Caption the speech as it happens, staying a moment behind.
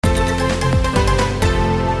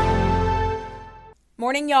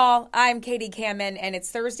Morning, y'all. I'm Katie Kamen, and it's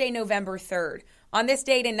Thursday, November 3rd. On this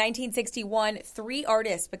date in 1961, 3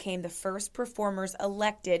 artists became the first performers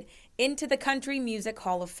elected into the Country Music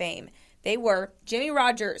Hall of Fame. They were Jimmie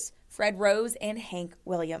Rodgers, Fred Rose, and Hank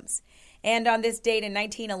Williams. And on this date in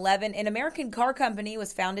 1911, an American car company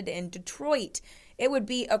was founded in Detroit. It would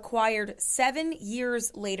be acquired 7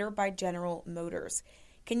 years later by General Motors.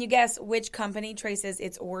 Can you guess which company traces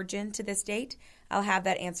its origin to this date? I'll have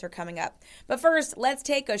that answer coming up. But first, let's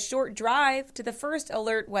take a short drive to the First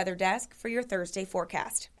Alert Weather Desk for your Thursday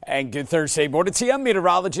forecast. And good Thursday morning to you. I'm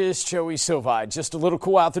meteorologist Joey Silva. Just a little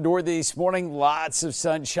cool out the door this morning. Lots of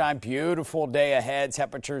sunshine. Beautiful day ahead.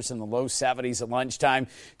 Temperatures in the low 70s at lunchtime.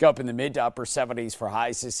 Go up in the mid to upper 70s for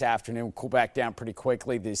highs this afternoon. We'll cool back down pretty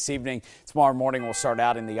quickly this evening. Tomorrow morning we'll start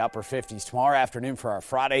out in the upper 50s. Tomorrow afternoon for our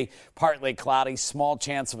Friday, partly cloudy. Small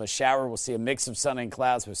chance of a shower. We'll see a mix of sun and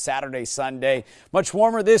clouds with Saturday, Sunday. Much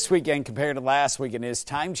warmer this weekend compared to last weekend. It is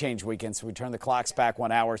time change weekend, so we turn the clocks back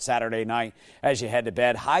 1 hour Saturday night as you head to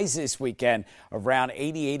bed. Highs this weekend around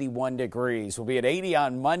 80, 81 degrees. We'll be at 80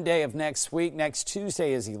 on Monday of next week. Next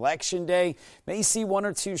Tuesday is Election Day. May see 1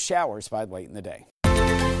 or 2 showers by late in the day.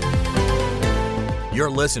 You're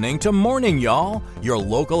listening to Morning Y'all, your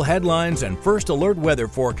local headlines and First Alert weather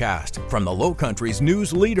forecast from the Lowcountry's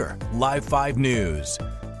news leader, Live 5 News.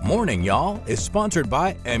 Morning Y'all is sponsored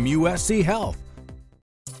by MUSC Health.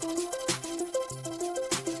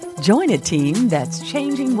 Join a team that's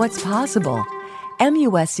changing what's possible.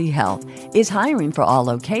 MUSC Health is hiring for all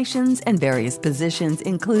locations and various positions,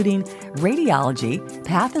 including radiology,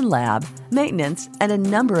 path and lab, maintenance, and a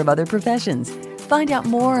number of other professions. Find out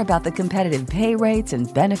more about the competitive pay rates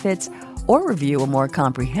and benefits, or review a more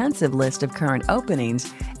comprehensive list of current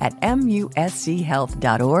openings at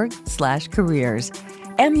muschealth.org/careers.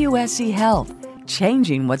 MUSC Health,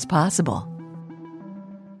 changing what's possible.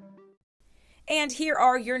 And here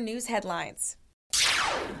are your news headlines.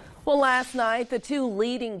 Well, last night, the 2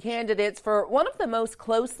 leading candidates for one of the most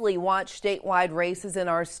closely watched statewide races in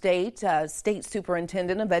our state, State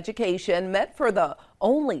Superintendent of Education, met for the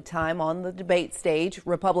only time on the debate stage.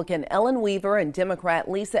 Republican Ellen Weaver and Democrat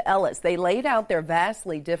Lisa Ellis. They laid out their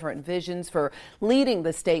vastly different visions for leading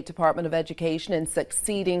the State Department of Education and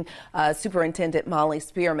succeeding Superintendent Molly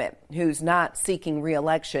Spearman, who's not seeking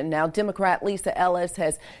re-election. Now, Democrat Lisa Ellis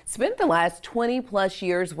has spent the last 20 plus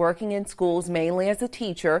years working in schools, mainly as a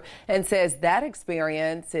teacher, and says that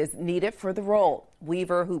experience is needed for the role.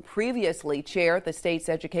 Weaver, who previously chaired the state's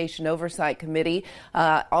Education Oversight Committee,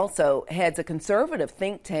 also heads a conservative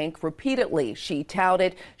think tank. Repeatedly, she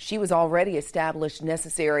touted she was already established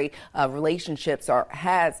necessary relationships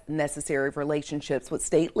with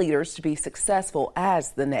state leaders to be successful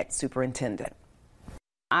as the next superintendent.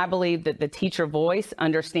 I believe that the teacher voice,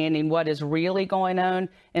 understanding what is really going on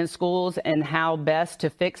in schools and how best to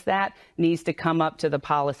fix that, needs to come up to the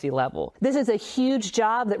policy level. This is a huge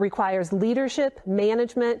job that requires leadership,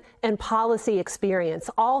 management, and policy experience,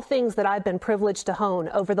 all things that I've been privileged to hone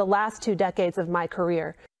over the last 2 decades of my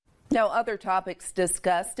career. Now, other topics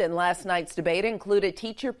discussed in last night's debate included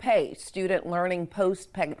teacher pay, student learning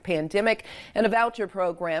post-pandemic, and a voucher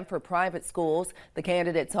program for private schools. The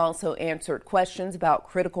candidates also answered questions about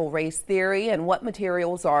critical race theory and what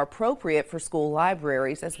materials are appropriate for school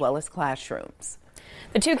libraries as well as classrooms.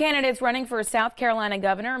 The 2 candidates running for South Carolina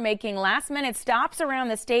governor are making last-minute stops around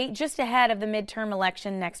the state just ahead of the midterm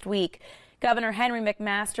election next week. Governor Henry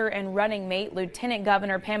McMaster and running mate Lieutenant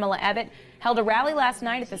Governor Pamela Abbott held a rally last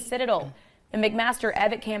night at the Citadel. The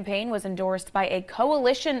McMaster-Abbott campaign was endorsed by a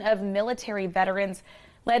coalition of military veterans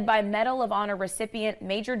led by Medal of Honor recipient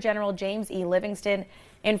Major General James E. Livingston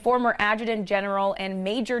and former Adjutant General and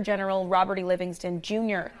Major General Robert E. Livingston,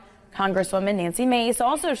 Jr. Congresswoman Nancy Mace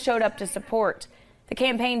also showed up to support. The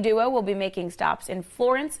campaign duo will be making stops in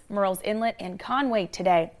Florence, Murrells Inlet, and Conway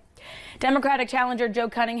today. Democratic challenger Joe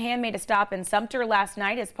Cunningham made a stop in Sumter last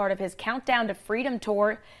night as part of his Countdown to Freedom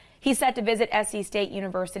tour. He's set to visit SC State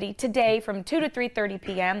University today from 2 to 3:30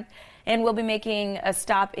 p.m. and will be making a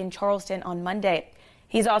stop in Charleston on Monday.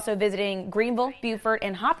 He's also visiting Greenville, Beaufort,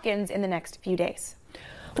 and Hopkins in the next few days.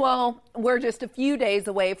 Well, we're just a few days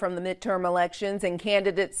away from the midterm elections, and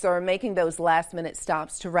candidates are making those last-minute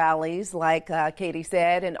stops to rallies, like Katie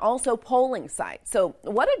said, and also polling sites. So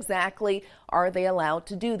what exactly are they allowed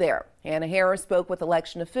to do there? Hannah Harris spoke with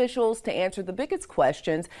election officials to answer the biggest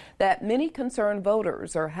questions that many concerned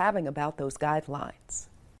voters are having about those guidelines.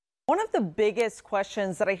 One of the biggest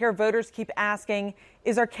questions that I hear voters keep asking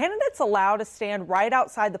is, are candidates allowed to stand right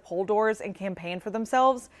outside the poll doors and campaign for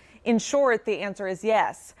themselves? In short, the answer is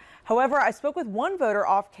yes. However, I spoke with one voter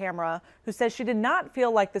off camera who says she did not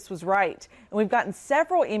feel like this was right. And we've gotten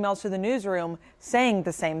several emails to the newsroom saying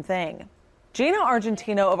the same thing. Gina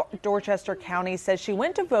Argentino of Dorchester County says she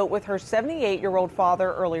went to vote with her 78-year-old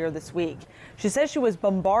father earlier this week. She says she was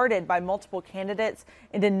bombarded by multiple candidates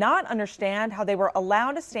and did not understand how they were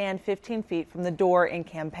allowed to stand 15 feet from the door and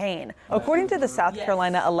campaign. According to the South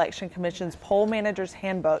Carolina Election Commission's Poll Manager's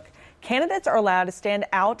Handbook, candidates are allowed to stand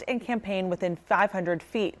out and campaign within 500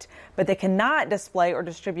 feet, but they cannot display or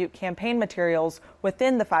distribute campaign materials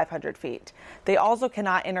within the 500 feet. They also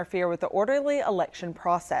cannot interfere with the orderly election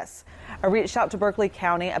process. I reached out to Berkeley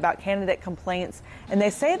County about candidate complaints, and they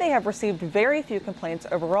say they have received very few complaints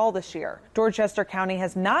overall this year. Dorchester County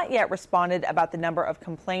has not yet responded about the number of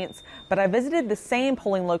complaints, but I visited the same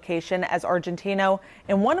polling location as Argentino,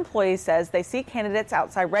 and one employee says they see candidates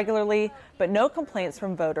outside regularly, but no complaints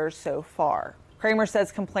from voters so far. Kramer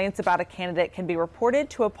says complaints about a candidate can be reported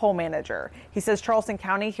to a poll manager. He says Charleston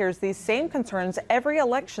County hears these same concerns every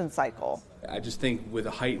election cycle. I just think with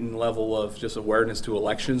a heightened level of just awareness to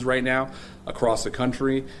elections right now across the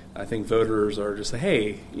country, I think voters are just like,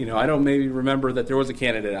 hey, I don't maybe remember that there was a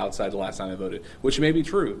candidate outside the last time I voted, which may be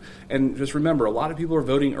true. And just remember, a lot of people are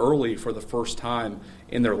voting early for the first time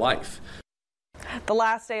in their life. The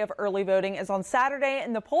last day of early voting is on Saturday,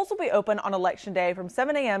 and the polls will be open on Election Day from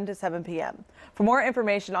 7 a.m. to 7 p.m. For more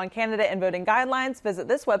information on candidate and voting guidelines, visit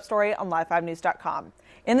this web story on live5news.com.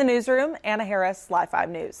 In the newsroom, Anna Harris, Live 5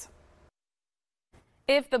 News.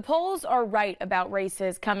 If the polls are right about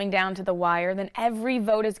races coming down to the wire, then every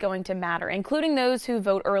vote is going to matter, including those who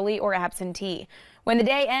vote early or absentee. When the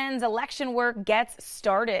day ends, election work gets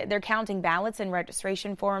started. They're counting ballots and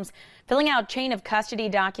registration forms, filling out chain of custody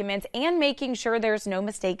documents, and making sure there's no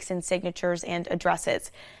mistakes in signatures and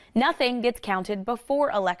addresses. Nothing gets counted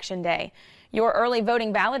before Election Day. Your early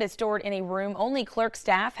voting ballot is stored in a room only clerk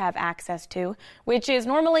staff have access to, which is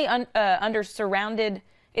normally surrounded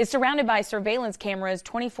by surveillance cameras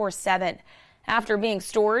 24/7. After being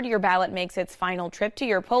stored, your ballot makes its final trip to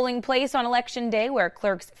your polling place on Election Day, where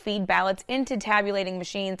clerks feed ballots into tabulating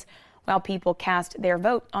machines while people cast their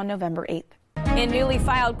vote on November 8th. In newly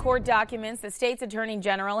filed court documents, the state's attorney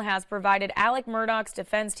general has provided Alec Murdaugh's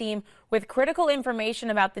defense team with critical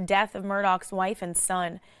information about the death of Murdaugh's wife and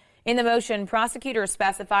son. In the motion, prosecutors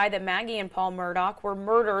specify that Maggie and Paul Murdaugh were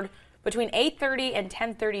murdered between 8:30 and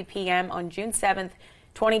 10:30 p.m. on June 7th,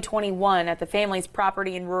 2021 at the family's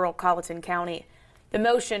property in rural Colleton County. The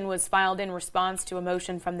motion was filed in response to a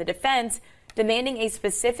motion from the defense demanding a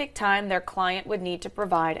specific time their client would need to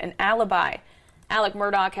provide an alibi. Alec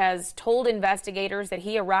Murdaugh has told investigators that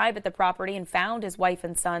he arrived at the property and found his wife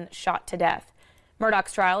and son shot to death.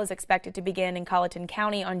 Murdaugh's trial is expected to begin in Colleton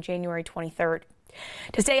County on January 23rd.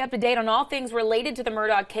 To stay up to date on all things related to the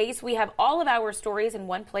Murdaugh case, we have all of our stories in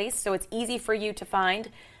one place, so it's easy for you to find.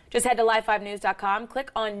 Just head to live5news.com,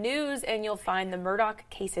 click on News, and you'll find the Murdaugh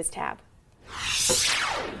Cases tab.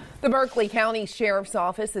 The Berkeley County Sheriff's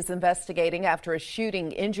Office is investigating after a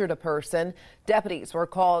shooting injured a person. Deputies were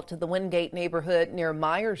called to the Wingate neighborhood near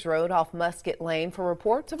Myers Road off Musket Lane for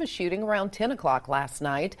reports of a shooting around 10 o'clock last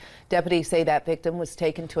night. Deputies say that victim was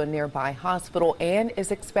taken to a nearby hospital and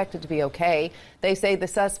is expected to be okay. They say the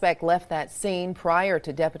suspect left that scene prior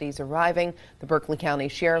to deputies arriving. The Berkeley County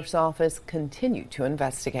Sheriff's Office continued to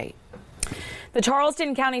investigate. The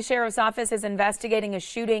Charleston County Sheriff's Office is investigating a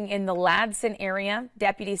shooting in the Ladson area.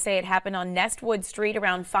 Deputies say it happened on Nestwood Street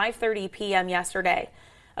around 5:30 p.m. yesterday.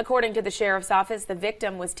 According to the Sheriff's Office, the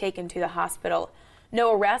victim was taken to the hospital.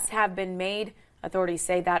 No arrests have been made. Authorities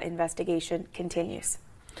say that investigation continues.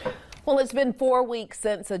 Well, it's been 4 weeks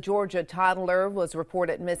since a Georgia toddler was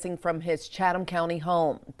reported missing from his Chatham County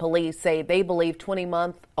home. Police say they believe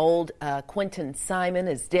 20-month-old Quentin Simon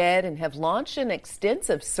is dead and have launched an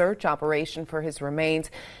extensive search operation for his remains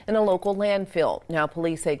in a local landfill. Now,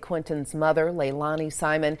 police say Quentin's mother, Leilani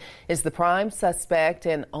Simon, is the prime suspect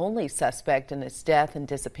and only suspect in his death and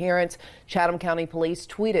disappearance. Chatham County Police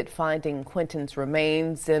tweeted finding Quentin's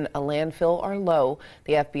remains in a landfill are low.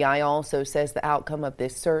 The FBI also says the outcome of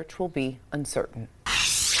this search will be uncertain.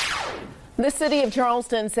 The city of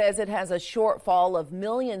Charleston says it has a shortfall of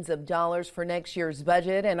millions of dollars for next year's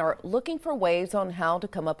budget and are looking for ways on how to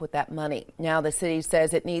come up with that money. Now the city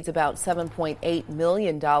says it needs about $7.8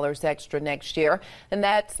 million extra next year, and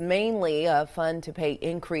that's mainly a fund to pay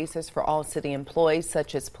increases for all city employees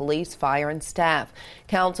such as police, fire, and staff.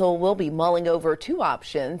 Council will be mulling over two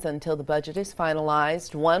options until the budget is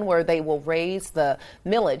finalized. One where they will raise the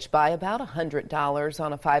millage by about $100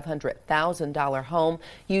 on a $500,000 home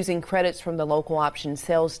using credits from from the local option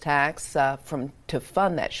sales tax to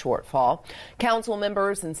fund that shortfall. Council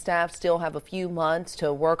members and staff still have a few months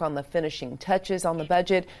to work on the finishing touches on the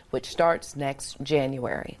budget, which starts next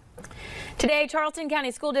January. Today, Charleston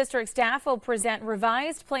County School District staff will present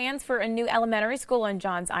revised plans for a new elementary school on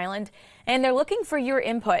Johns Island, and they're looking for your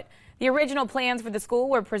input. The original plans for the school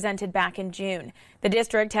were presented back in June. The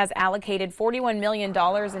district has allocated $41 million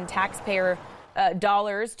in taxpayer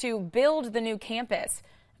dollars to build the new campus.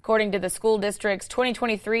 According to the school district's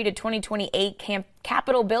 2023 to 2028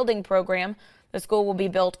 capital building program, the school will be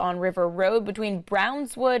built on River Road between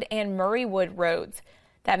Brownswood and Murraywood roads.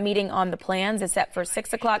 That meeting on the plans is set for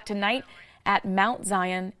 6 o'clock tonight at Mount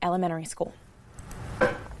Zion Elementary School.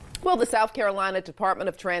 Well, the South Carolina Department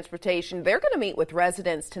of Transportation, they're going to meet with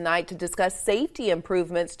residents tonight to discuss safety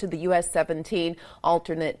improvements to the US 17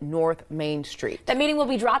 alternate North Main Street. That meeting will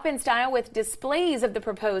be drop-in style with displays of the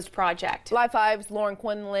proposed project. Live 5's Lauren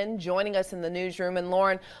Quinlan joining us in the newsroom. And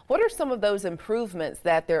Lauren, what are some of those improvements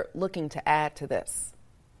that they're looking to add to this?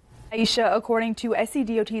 Aisha, according to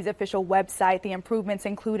SCDOT's official website, the improvements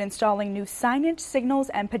include installing new signage, signals,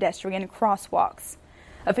 and pedestrian crosswalks.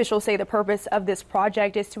 Officials say the purpose of this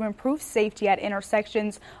project is to improve safety at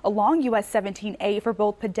intersections along US 17A for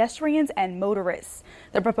both pedestrians and motorists.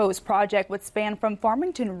 The proposed project would span from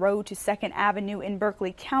Farmington Road to 2nd Avenue in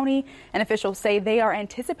Berkeley County, and officials say they are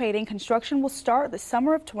anticipating construction will start the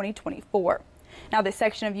summer of 2024. Now, this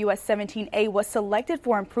section of US 17A was selected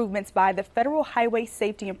for improvements by the Federal Highway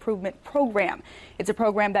Safety Improvement Program. It's a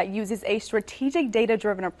program that uses a strategic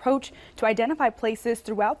data-driven approach to identify places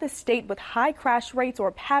throughout the state with high crash rates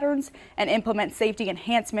or patterns and implement safety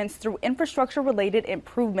enhancements through infrastructure-related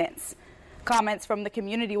improvements. Comments from the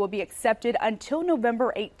community will be accepted until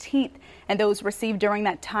November 18th, and those received during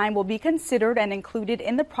that time will be considered and included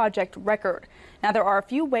in the project record. Now, there are a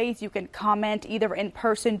few ways you can comment, either in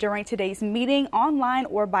person during today's meeting, online,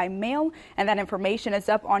 or by mail, and that information is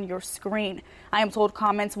up on your screen. I am told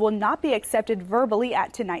comments will not be accepted verbally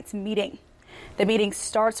at tonight's meeting. The meeting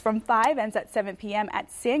starts from 5, ends at 7 p.m.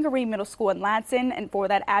 at Sangaree Middle School in Ladson. And for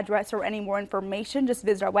that address or any more information, just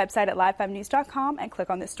visit our website at live5news.com and click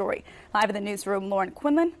on this story. Live in the newsroom, Lauren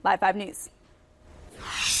Quinlan, Live 5 News.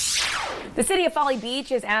 The city of Folly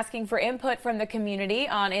Beach is asking for input from the community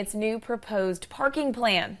on its new proposed parking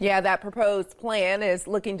plan. Yeah, that proposed plan is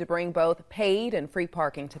looking to bring both paid and free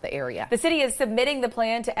parking to the area. The city is submitting the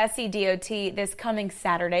plan to SCDOT this coming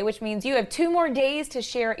Saturday, which means you have 2 more days to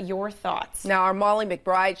share your thoughts. Now, our Molly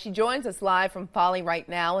McBride, she joins us live from Folly right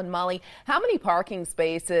now. And Molly, how many parking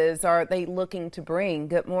spaces are they looking to bring?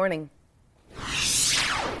 Good morning.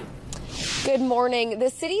 Good morning. The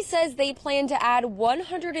city says they plan to add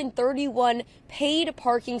 131 paid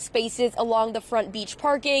parking spaces along the front beach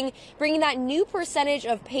parking, bringing that new percentage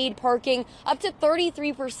of paid parking up to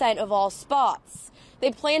 33% of all spots. They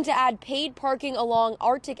plan to add paid parking along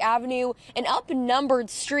Arctic Avenue and up numbered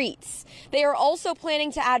streets. They are also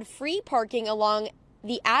planning to add free parking along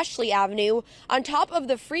the Ashley Avenue on top of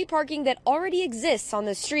the free parking that already exists on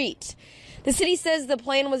the street. The city says the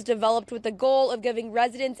plan was developed with the goal of giving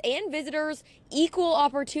residents and visitors equal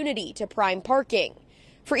opportunity to prime parking.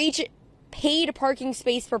 For each paid parking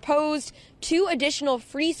space proposed, 2 additional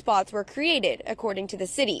free spots were created, according to the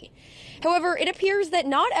city. However, it appears that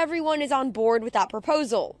not everyone is on board with that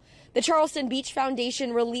proposal. The Charleston Beach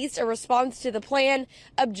Foundation released a response to the plan,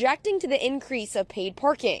 objecting to the increase of paid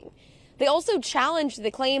parking. They also challenged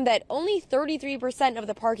the claim that only 33% of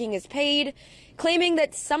the parking is paid, claiming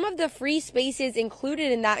that some of the free spaces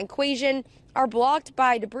included in that equation are blocked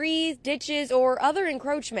by debris, ditches, or other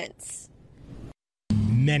encroachments.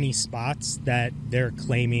 Many spots that they're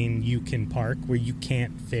claiming you can park where you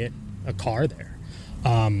can't fit a car there.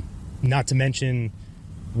 Not to mention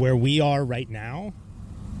where we are right now,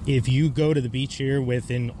 if you go to the beach here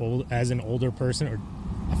as an older person or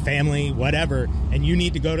a family, whatever, and you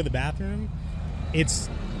need to go to the bathroom, it's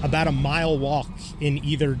about a mile walk in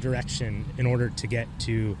either direction in order to get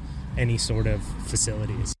to any sort of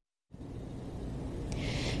facilities.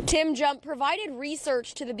 Tim Jump provided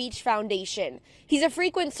research to the Beach Foundation. He's a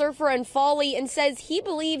frequent surfer in Folly and says he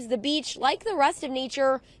believes the beach, like the rest of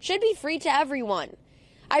nature, should be free to everyone.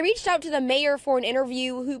 I reached out to the mayor for an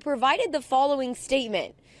interview, who provided the following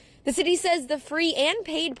statement. The city says the free and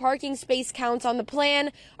paid parking space counts on the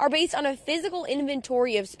plan are based on a physical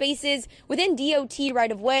inventory of spaces within DOT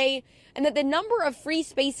right-of-way, and that the number of free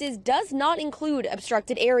spaces does not include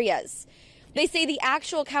obstructed areas. They say the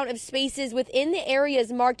actual count of spaces within the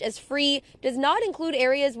areas marked as free does not include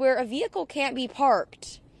areas where a vehicle can't be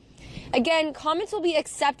parked. Again, comments will be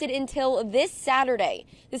accepted until this Saturday.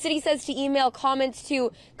 The city says to email comments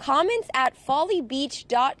to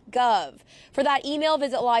comments@follybeach.gov. For that email,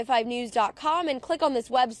 visit live5news.com and click on this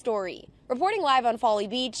web story. Reporting live on Folly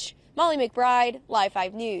Beach, Molly McBride, Live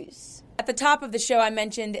 5 News. At the top of the show, I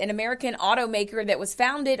mentioned an American automaker that was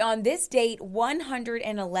founded on this date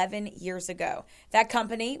 111 years ago. That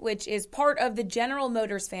company, which is part of the General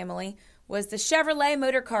Motors family, was the Chevrolet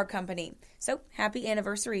Motor Car Company. So happy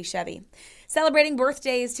anniversary, Chevy. Celebrating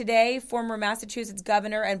birthdays today, former Massachusetts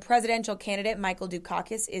governor and presidential candidate Michael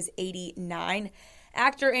Dukakis is 89.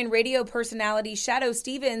 Actor and radio personality Shadoe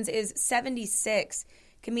Stevens is 76.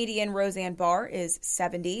 Comedian Roseanne Barr is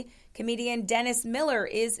 70. Comedian Dennis Miller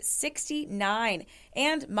is 69.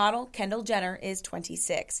 And model Kendall Jenner is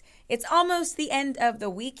 26. It's almost the end of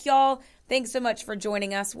the week, y'all. Thanks so much for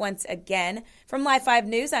joining us once again. From Live 5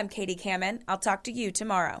 News, I'm Katie Kamen. I'll talk to you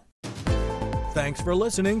tomorrow. Thanks for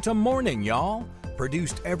listening to Morning Y'all.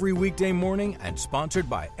 Produced every weekday morning and sponsored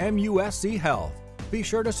by MUSC Health. Be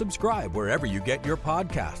sure to subscribe wherever you get your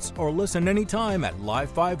podcasts or listen anytime at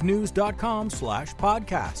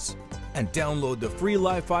live5news.com/podcasts. And download the free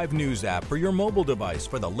Live 5 News app for your mobile device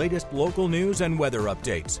for the latest local news and weather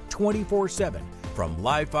updates 24/7 from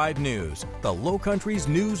Live 5 News, the Lowcountry's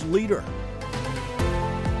news leader.